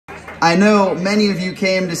I know many of you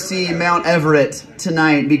came to see Mount Everett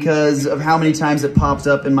tonight because of how many times it popped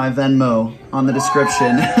up in my Venmo on the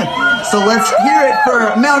description. So let's hear it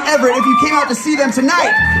for Mount Everett if you came out to see them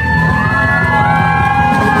tonight.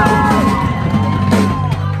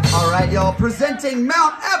 All right, y'all, presenting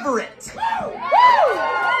Mount Everett.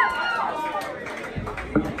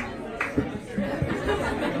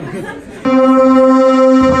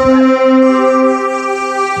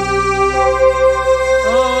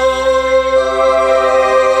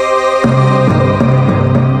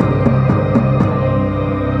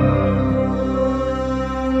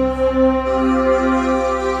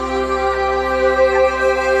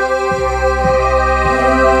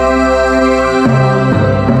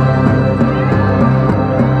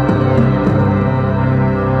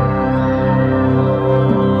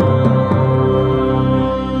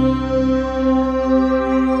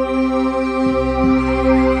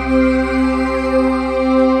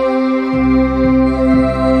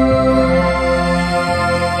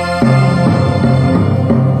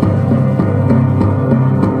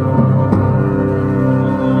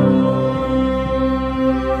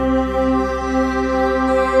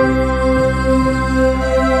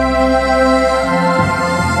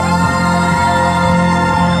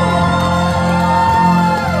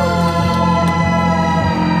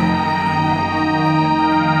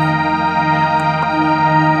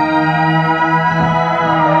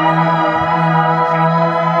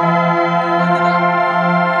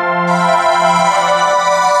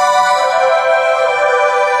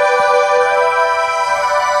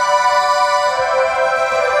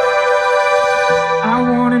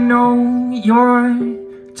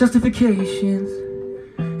 Justifications,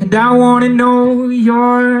 and I want to know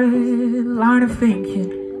your line of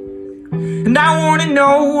thinking, and I want to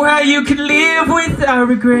know how you can live without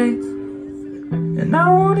regrets, and I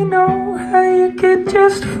want to know how you can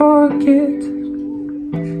just forget.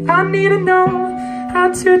 I need to know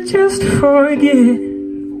how to just forget.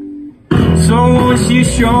 So won't you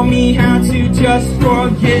show me how to just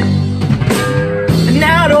forget? And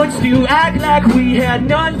now don't you act like we had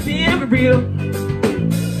nothing real.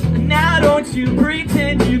 Now don't you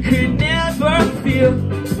pretend you could never feel.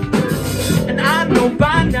 And I know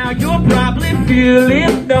by now you're probably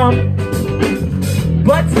feeling numb,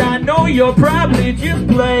 but I know you're probably just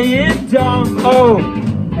playing dumb. Oh,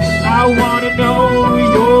 I wanna know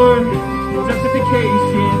your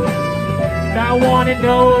justification. I wanna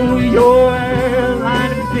know your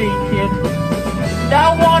line of thinking.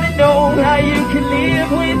 I wanna know how you can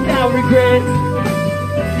live without regrets.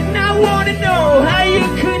 I wanna know how you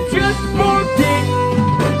could just forget.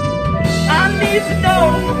 I need to know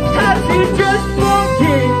how to just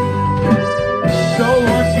forget. So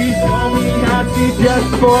won't you show me how to just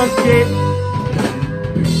forget?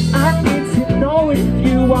 I need to know if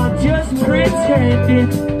you are just pretending,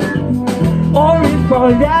 or if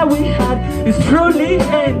all that we had is truly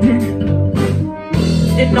ending.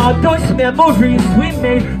 And all those memories we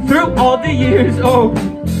made through all the years, oh,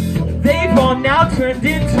 they've all now turned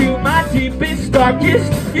into my deepest,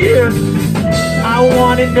 darkest fears. I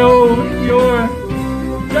wanna know your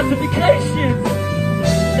justifications.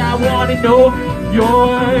 I wanna know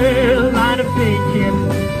your line of thinking.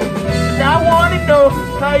 And I wanna know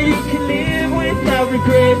how you can live without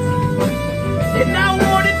regrets. And I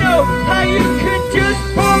wanna know how you could just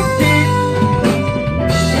forget.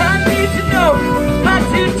 I need to know how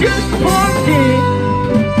to just forget.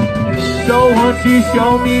 So won't you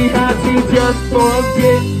show me how to just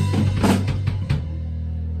forget?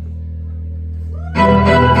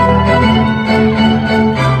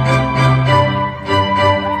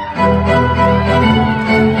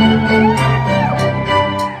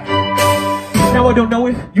 Now I don't know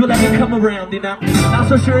if you'll let me come around, and I'm not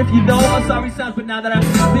so sure if you know my sorry signs, but now that I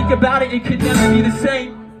think about it, it could never be the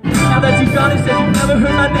same. Now that you've gone and said you've never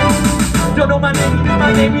heard my name, don't know my name, you knew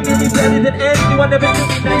my name, you knew me better than anyone ever knew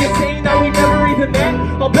me. Now you're saying that we never even met.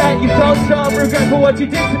 I'll bet you felt some regret for what you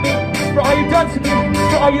did to me, for all you've done to me,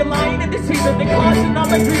 for all your lying and deceiving, and causing all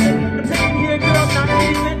my dreaming. I'm sitting here, girl, not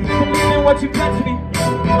even believing what you've done to me.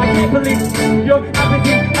 I can't believe your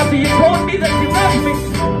apathy after you told me that you loved me.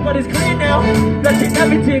 But it's clear now that you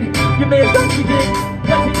never did. You may have thought you did,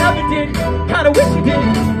 but you never did. Kinda wish you did,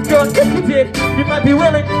 girl, if you did, you might be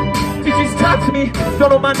willing to just talk to me. Don't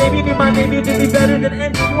know my name, you knew my name, you did me better than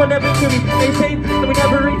anyone ever knew me. They say that we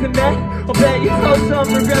never even met. I'll bet you felt some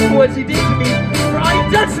regret for what you did to me, for all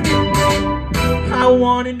you've done to me. I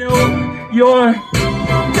wanna know your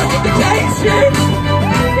justification,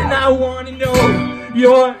 and I wanna know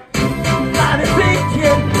your line of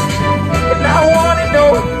thinking, and I wanna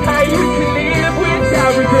know how you can live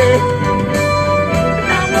without regret, and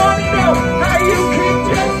I wanna know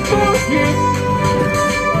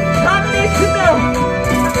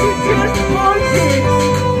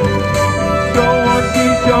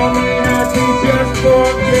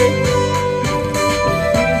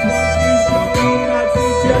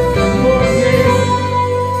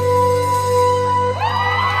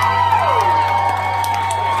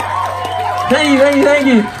Thank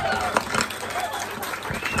you.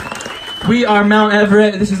 We are Mount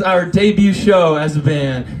Everett. This is our debut show as a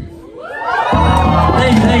band.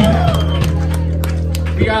 Thank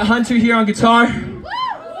you. We got Hunter here on guitar.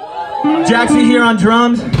 Jackson here on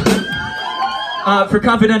drums. For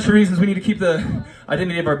confidential reasons, we need to keep the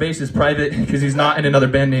identity of our bassist private because he's not in another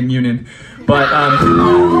band named Union. But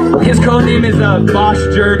his code name is Bosh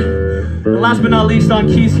Jird. And last but not least, on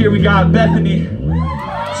keys here, we got Bethany.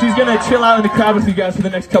 She's gonna chill out in the crowd with you guys for the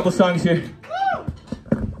next couple songs here.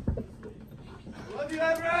 Love you,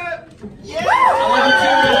 Everett! Yeah! I love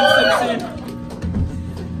you too, man.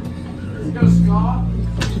 Let's go, Schott.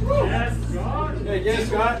 Yes, Schott. Hey, yes,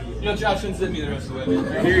 Schott. You know, Josh shouldn't sit me the rest of the way,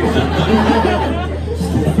 man. I hear you.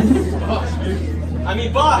 Bosh, dude. I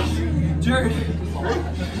mean, Bosh Jird.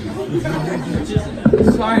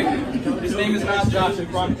 Sorry, his name is not Josh, I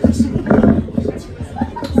promise.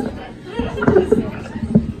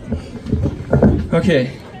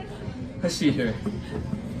 Okay, let's see here.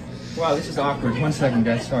 Wow, this is awkward. 1 second,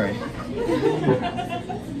 guys, sorry.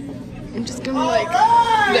 I'm just gonna like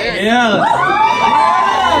there. Yeah!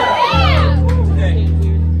 Okay,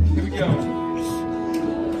 here we go.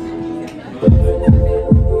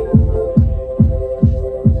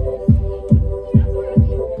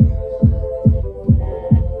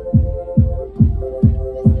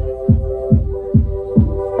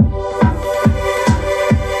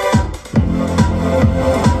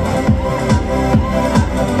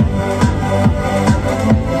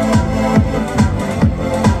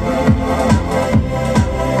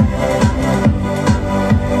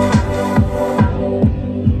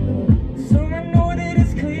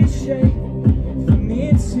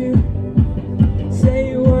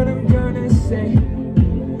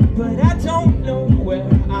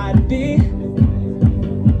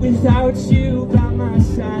 Without you by my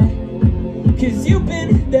side, 'cause you've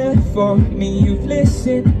been there for me, you've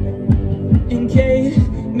listened and gave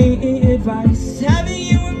me advice. Having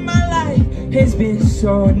you in my life has been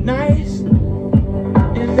so nice,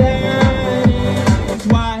 and that is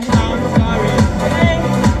why I'm sorry to say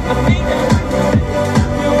I think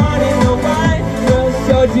you wanna know why, well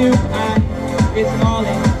so do I. It's all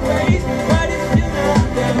in place, but it's still not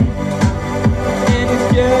there, and it's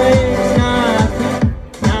just not there.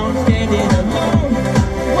 Now I'm standing alone,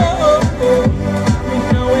 whoa, with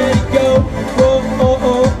nowhere to go,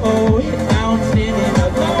 whoa, now I'm standing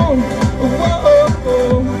alone, whoa,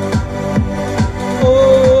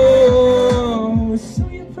 so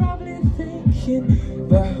you're probably thinking,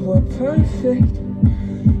 but we're perfect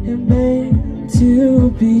and meant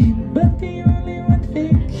to be, but the only one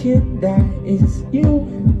thinking that is you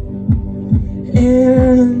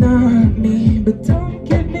and not me. But don't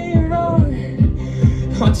get me wrong,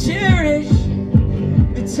 I'll cherish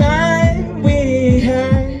the time we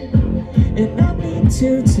had, and I need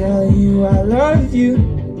to tell you I love you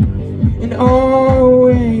and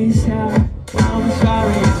always have. I'm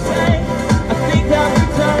sorry to say, I think that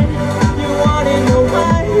we're done. You wanna know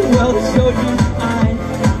why? Well, so do I.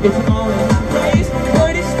 It's all in place,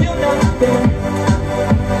 but it's still not there,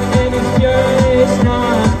 and it's just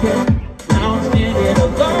not there. Now I'm standing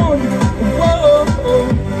alone, whoa,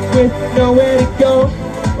 with nowhere to go.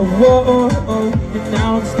 Whoa, and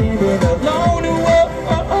now I'm standing alone. Whoa,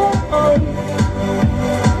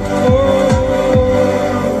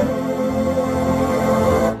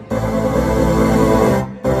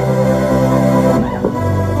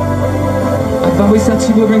 I've always thought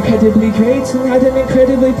you were incredibly great and had an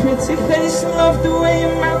incredibly pretty face and loved the way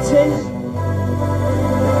your mouth tastes.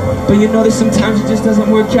 But you know that sometimes it just doesn't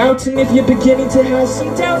work out, and if you're beginning to have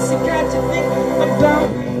some doubts, you got to think about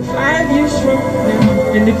 5 years from now.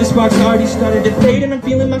 And if the spark's already started to fade and I'm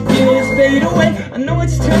feeling my feelings fade away, I know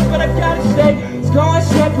it's tough, but I gotta say it's going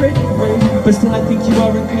separate ways. But still I think you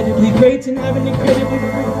are incredibly great and have an incredibly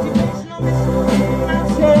pretty face, and I'll miss you when I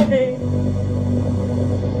say.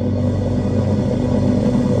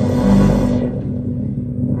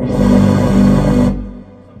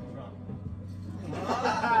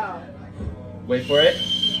 Wait for it.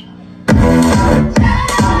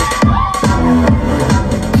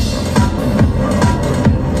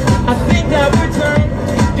 I think that we're done.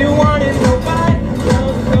 You wanna know why?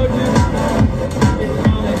 Well, so do I. It's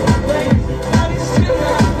all in place, but it's still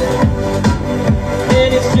not there, and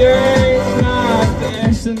it's just not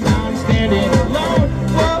there. So now I'm standing alone,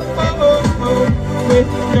 whoa, with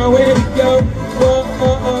nowhere to go.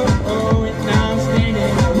 Whoa, and now I'm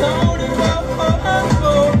standing alone, whoa.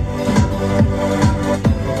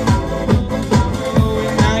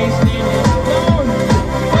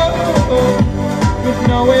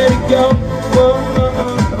 Nowhere to go, whoa,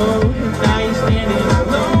 now you're standing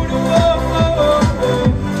alone, whoa,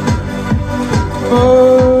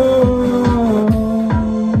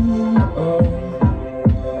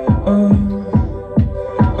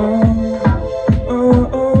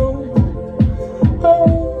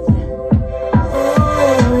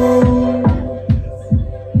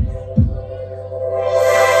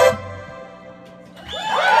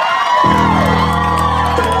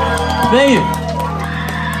 Thank you.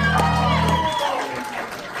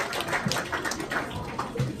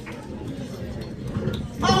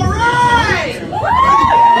 All right!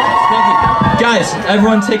 Thank you. Guys,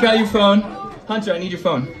 everyone take out your phone. Hunter, I need your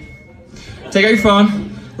phone. Take out your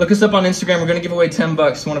phone. Look us up on Instagram. We're going to give away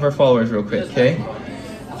 $10 to one of our followers real quick, okay?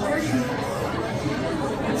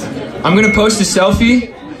 I'm going to post a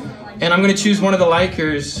selfie, and I'm going to choose one of the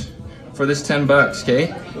likers for this $10,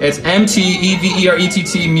 okay? It's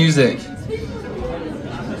MTEVERETT music.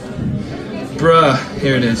 Bruh,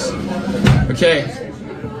 here it is. Okay,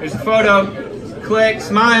 here's the photo. Click,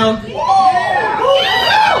 smile.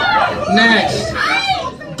 Next.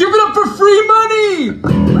 Give it up for free money!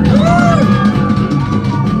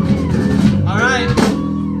 All right,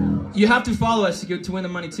 you have to follow us to win the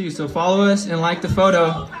money too, so follow us and like the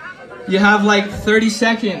photo. You have like 30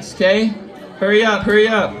 seconds, okay? Hurry up, hurry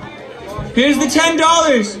up. Here's the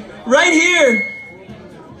 $10, right here.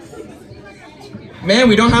 Man,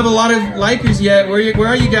 we don't have a lot of likers yet. Where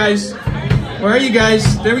are you guys? Where are you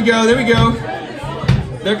guys? There we go, there we go.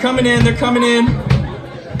 They're coming in, they're coming in.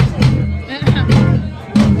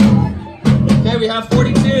 Okay, we have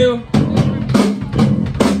 42.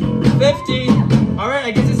 50. All right,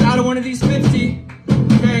 I guess it's out of one of these 50.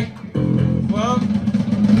 Okay, well.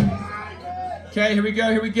 Okay, here we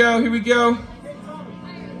go, here we go, here we go.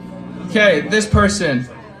 Okay, this person.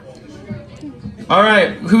 All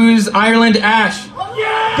right, who's Ireland Ash?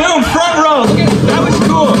 Yeah! Boom, front row. Look at that was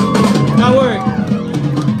cool. That worked.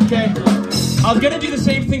 Okay, I was gonna do the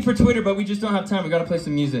same thing for Twitter, but we just don't have time. We gotta play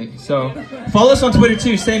some music. So follow us on Twitter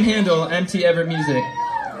too. Same handle, MT Everett Music.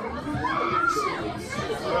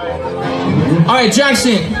 All right,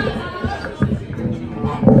 Jackson.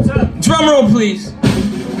 Drum roll, please.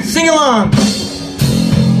 Sing along.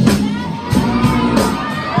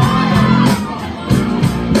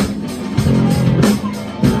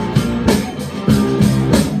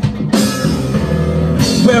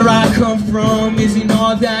 Where I come from isn't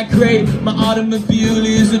all that great. My automobile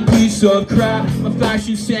is a piece of crap. My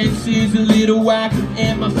fashion sense is a little whack,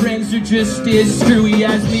 and my friends are just as screwy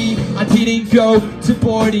as me. I didn't go to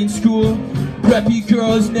boarding school. Preppy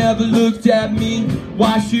girls never looked at me.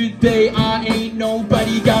 Why should they? I ain't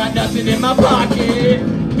nobody, got nothing in my pocket.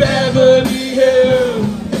 Beverly Hills,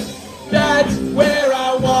 that's where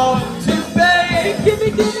I want to be.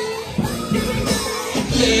 Gimme, gimme.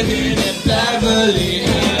 Living in Beverly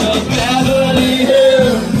Hills, Beverly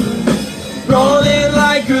Hills, rolling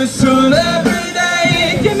like a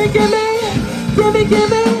celebrity. Gimme, gimme, gimme,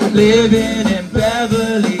 gimme. Living in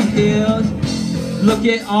Beverly Hills. Look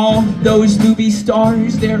at all those movie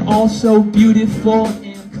stars, they're all so beautiful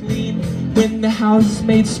and clean. When the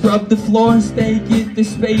housemates scrub the floors, they get the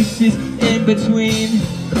spaces in between.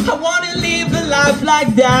 I wanna live a life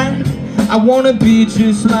like that. I wanna be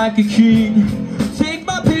just like a king. Take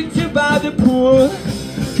my picture by the pool,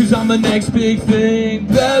 cause I'm the next big thing.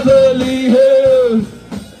 Beverly Hills,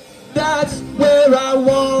 that's where I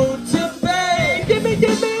want to be. Gimme,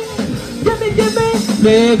 gimme, gimme, gimme.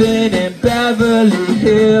 Living in Beverly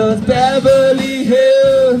Hills, Beverly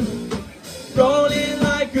Hills, rolling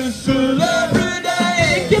like a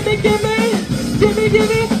celebrity. Gimme, gimme, gimme,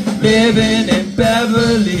 gimme. Living in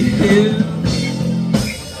Beverly Hills.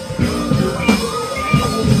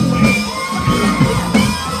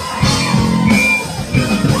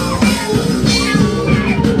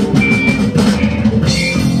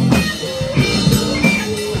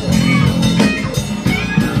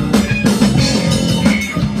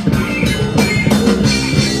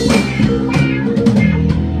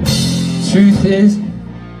 Truth is,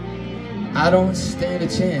 I don't stand a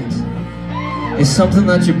chance. It's something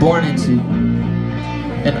that you're born into,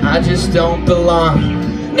 and I just don't belong.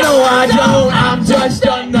 No, I don't. I'm just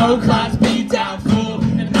a no-class beat-down fool,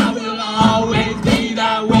 and I will always be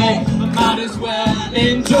that way. I might as well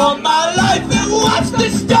enjoy my life and watch the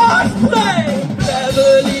stars play.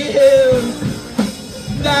 Beverly Hills,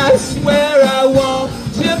 that's where I want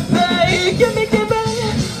to be. Gimme, gimme,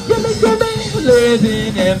 gimme, gimme.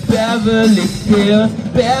 Living in Beverly Hills,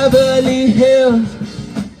 Beverly Hills,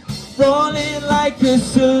 rolling like a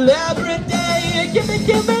celebrity. Gimme,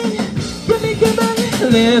 gimme, gimme,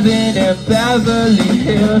 gimme. Living in Beverly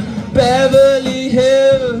Hills, Beverly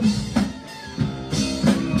Hills,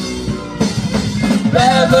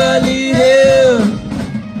 Beverly Hills,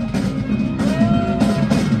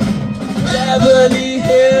 Beverly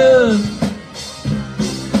Hills,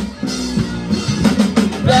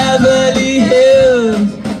 Beverly Hills,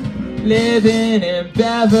 living in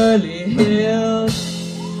Beverly Hills.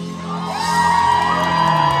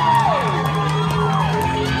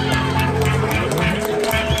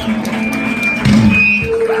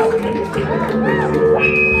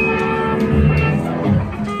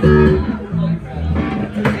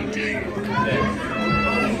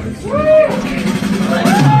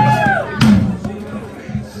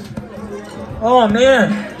 Oh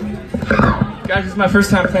man, guys, this is my first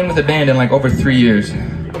time playing with a band in like over 3 years.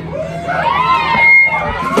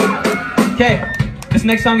 Okay, this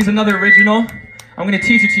next song is another original. I'm gonna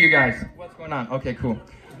teach it to you guys. What's going on? Okay, cool.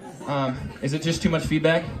 Is it just too much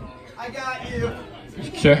feedback? I got you.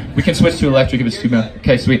 Sure, we can switch to electric if it's too much.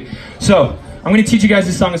 Okay, sweet. So, I'm gonna teach you guys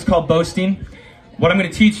this song. It's called Boasting. What I'm gonna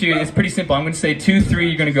teach you is pretty simple. I'm gonna say 2, 3,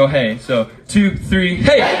 you're gonna go hey. So, 2, 3,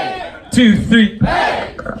 hey! 2, 3,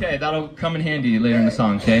 hey! Okay, that'll come in handy later in the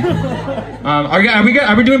song, okay?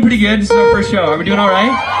 Are we doing pretty good? This is our first show. Are we doing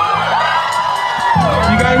alright?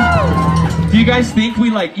 Do you guys think we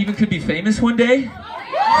like even could be famous one day?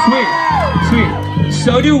 Sweet, sweet.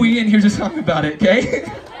 So do we, and here's a song about it, okay?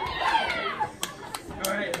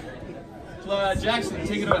 Alright. Jackson,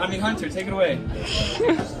 take it away. I mean Hunter, take it away.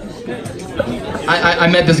 I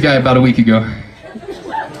met this guy about a week ago.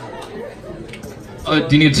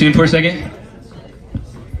 Do you need to tune for a second?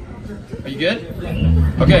 Are you good?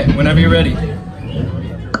 Okay, whenever you're ready.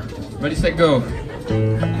 Ready, set, go.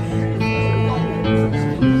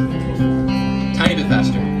 Tiny bit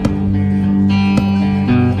faster.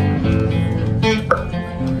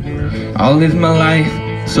 I'll live my life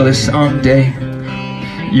so that someday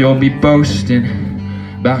you'll be boasting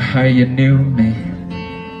about how you knew me.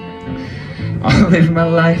 I'll live my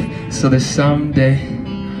life so that someday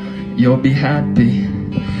you'll be happy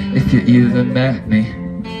if you even met me.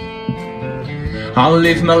 I'll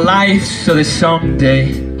live my life so that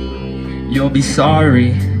someday you'll be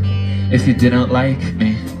sorry if you didn't like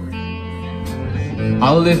me.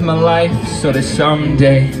 I'll live my life so that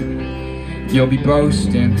someday you'll be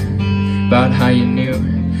boasting about how you knew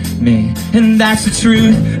me. And that's the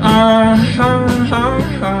truth.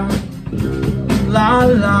 La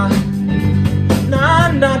la.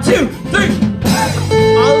 Nah, nah, 2, 3.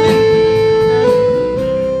 I'll live.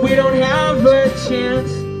 We don't have a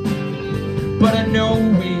chance, but I know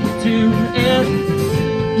we do. And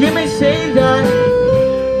you may say that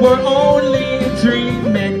we're only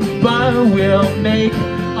dreaming, but we'll make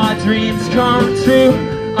our dreams come true.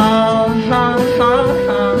 La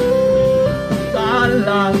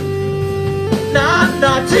la. Nah,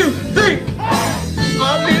 nah, 2, 3.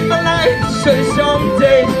 I'll live my life so that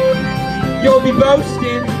someday you'll be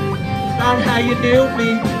boasting about how you knew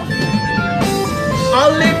me.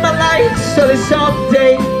 I'll live my life so that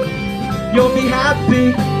someday you'll be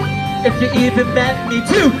happy if you even met me.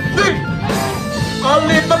 2, 3. I'll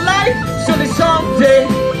live my life so that someday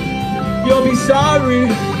you'll be sorry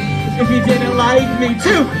if you didn't like me. 2,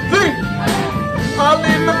 3. I'll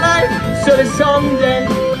live my life so that someday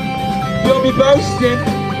you'll be boasting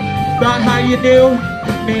about how you knew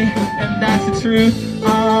me. And that's the truth.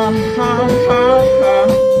 La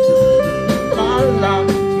la.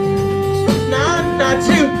 Nah, 2,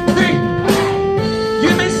 3.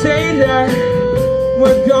 You may say that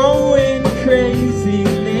we're going crazy,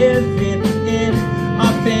 living in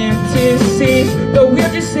our fantasies, but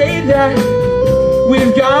we'll just say that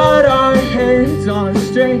we've got our heads on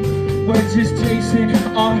straight. We're just chasing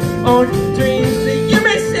our own dreams. And you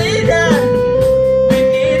may say that we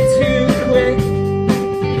need to quit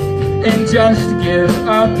and just give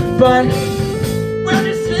up, but we'll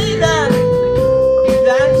just say that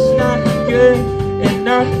that's not good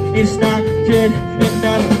enough. It's not good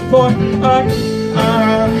enough for us.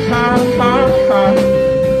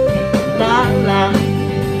 La la.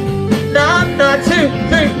 Nah, nah, 2,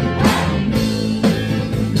 3.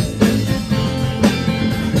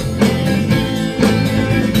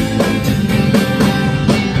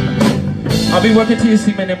 I'll be working till you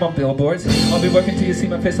see my name on billboards. I'll be working till you see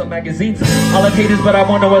my face on magazines. All of haters, but I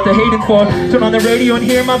wonder what they're hating for. Turn on the radio and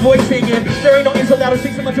hear my voice singing. There ain't no insult that'll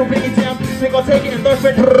sing so much, you'll bring it down. Think I'll take it and learn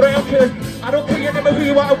from around, cause I don't care, you remember who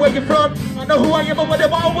you are and where you're from. I know who I am and what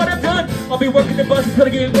I've done. I'll be working the buses till I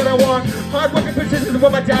get what I want. Hard working persistence is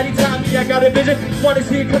what my daddy taught me. I got a vision, wanna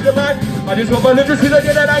see it come to life. I just want my lips to see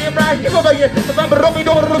that I am right. Give up again, if I'm me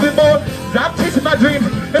know a little bit more. I'm chasing my dreams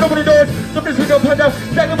and open the doors. Something's we don't find out.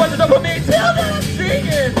 Second bunch of stuff for me till then I'm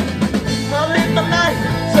singing. I'll live my life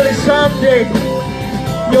so that someday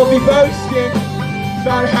you'll be boasting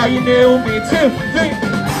about how you knew me. 2, 3.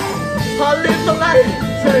 I'll live my life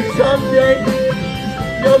so that someday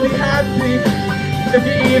you'll be happy if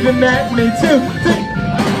you even met me. 2, 3.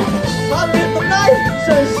 I'll live my life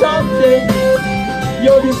so that someday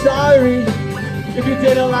you'll be sorry if you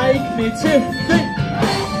didn't like me. 2, 3.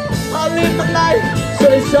 I'll live my life so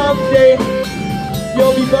that someday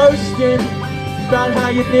you'll be boasting about how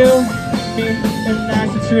you knew me, and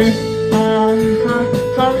that's the truth.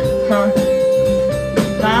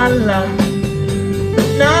 La la,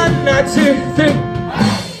 not 2, 3.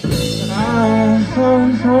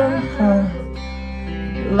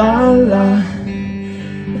 La la,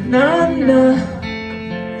 na na.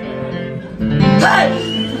 Hey!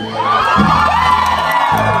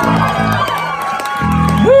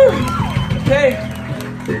 Woo! Okay,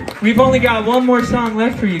 we've only got one more song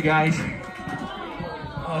left for you guys.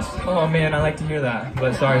 Oh man, I like to hear that,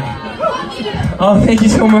 but sorry. Oh, thank you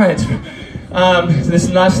so much. This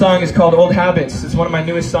last song is called Old Habits. It's one of my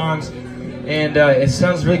newest songs, and it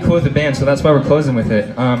sounds really cool with the band, so that's why we're closing with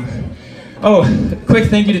it. Oh, quick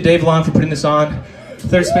thank you to Dave Long for putting this on,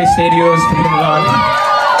 Third Space Stadios for putting it on.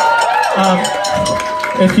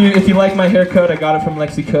 If you like my haircut, I got it from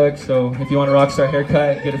Lexi Cook, so if you want a rock star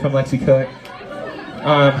haircut, get it from Lexi Cook.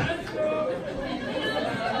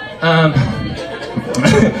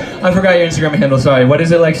 I forgot your Instagram handle, sorry. What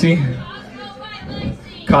is it, Lexi?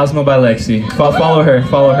 Cosmo by Lexi. Follow her.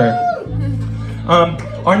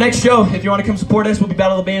 Our next show, if you want to come support us, will be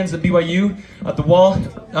Battle of the Bands at BYU at the Wall.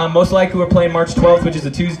 Most likely we're playing March 12th, which is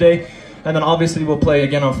a Tuesday. And then obviously we'll play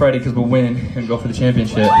again on Friday because we'll win and go for the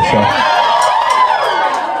championship. So.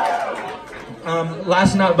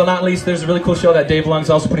 Last but not least, there's a really cool show that Dave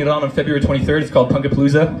Lung's also putting on February 23rd. It's called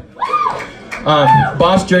Punkapalooza.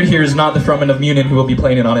 Bosh Jird here is not the frontman of Munin who will be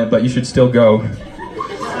playing it on it, but you should still go.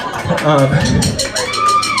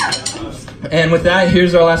 And with that,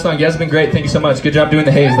 here's our last song. You guys have been great. Thank you so much. Good job doing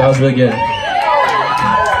the haze. That was really good.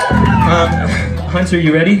 Hunter,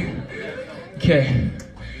 you ready? Okay.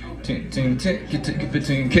 And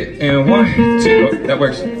 1, 2. Oh, that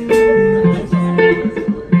works.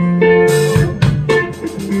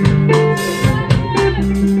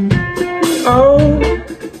 Oh,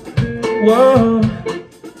 whoa,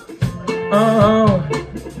 oh,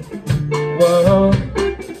 whoa.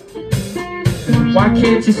 Why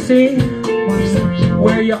can't you see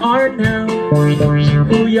where you are now,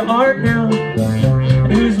 who you are now,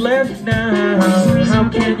 and who's left now? How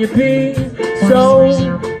can you be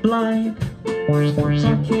so blind?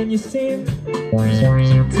 How can you seem to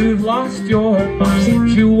have lost your mind?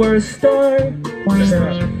 You were a star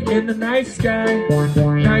in the night sky,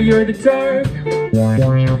 now you're the dark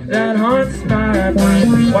that haunts my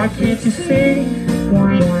mind. Why can't you see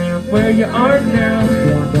where you are now,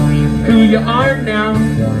 who you are now,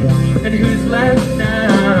 and who's left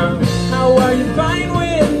now? How are you fine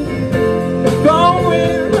with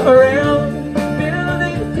going around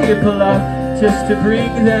building people up just to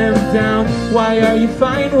bring them down? Why are you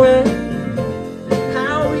fine with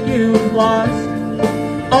how you've lost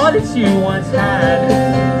all that you once had?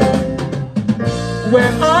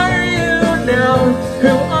 Where are you now? Who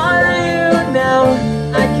are you now?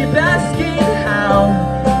 I keep asking, how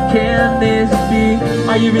can this be?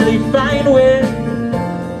 Are you really fine with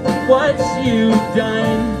what you've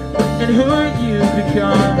done and who you've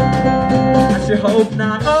become? I sure hope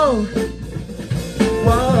not. Oh,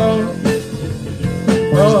 whoa,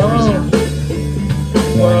 whoa,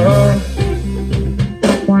 whoa.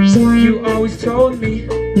 You always told me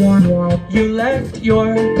you left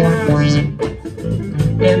your past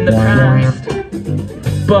in the past,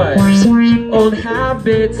 but old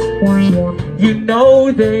habits, you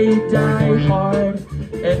know they die hard,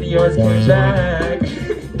 and yours came back.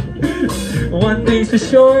 One thing's for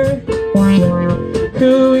sure,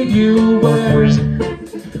 who you were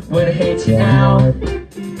would hate you now.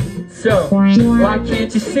 So why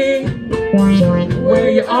can't you see where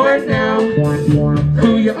you are now,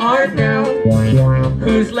 who you are now,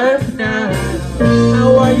 who's left now?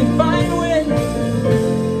 How are you fine with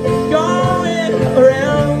going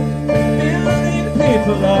around building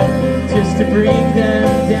people up just to bring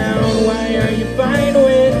them down? Why are you fine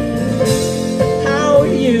with how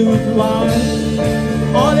you've lost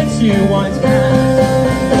all that you once had?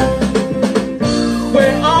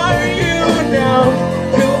 Where are you now?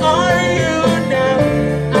 Who are you now?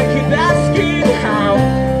 I keep asking, how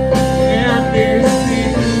can this be?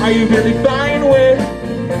 Are you really fine with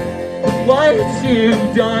what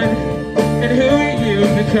you've done and who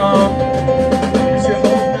you've become? It's your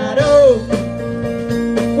hope not. Oh,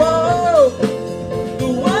 whoa,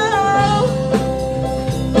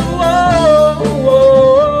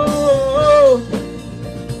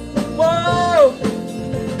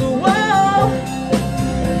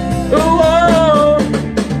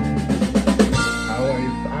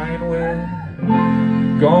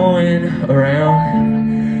 going around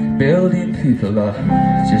building people up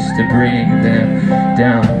just to bring them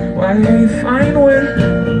down? Why are you fine with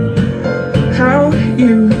how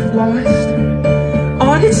you lost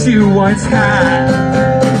all that you once had?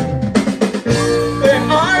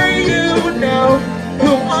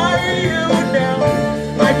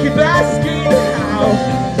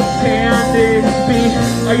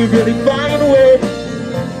 to really find with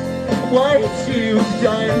what you've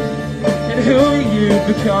done and who you've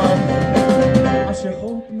become. I sure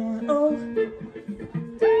hope not. Oh,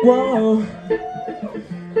 whoa,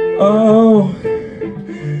 oh,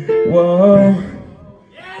 whoa.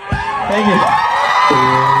 Thank you.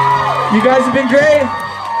 You guys have been great.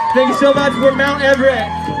 Thank you so much for Mount Everett.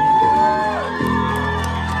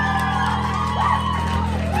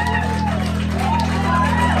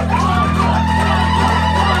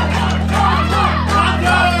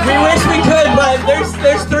 We wish we could, but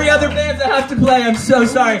there's 3 other bands that have to play. I'm so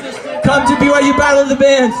sorry. Come to BYU Battle of the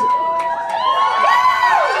Bands.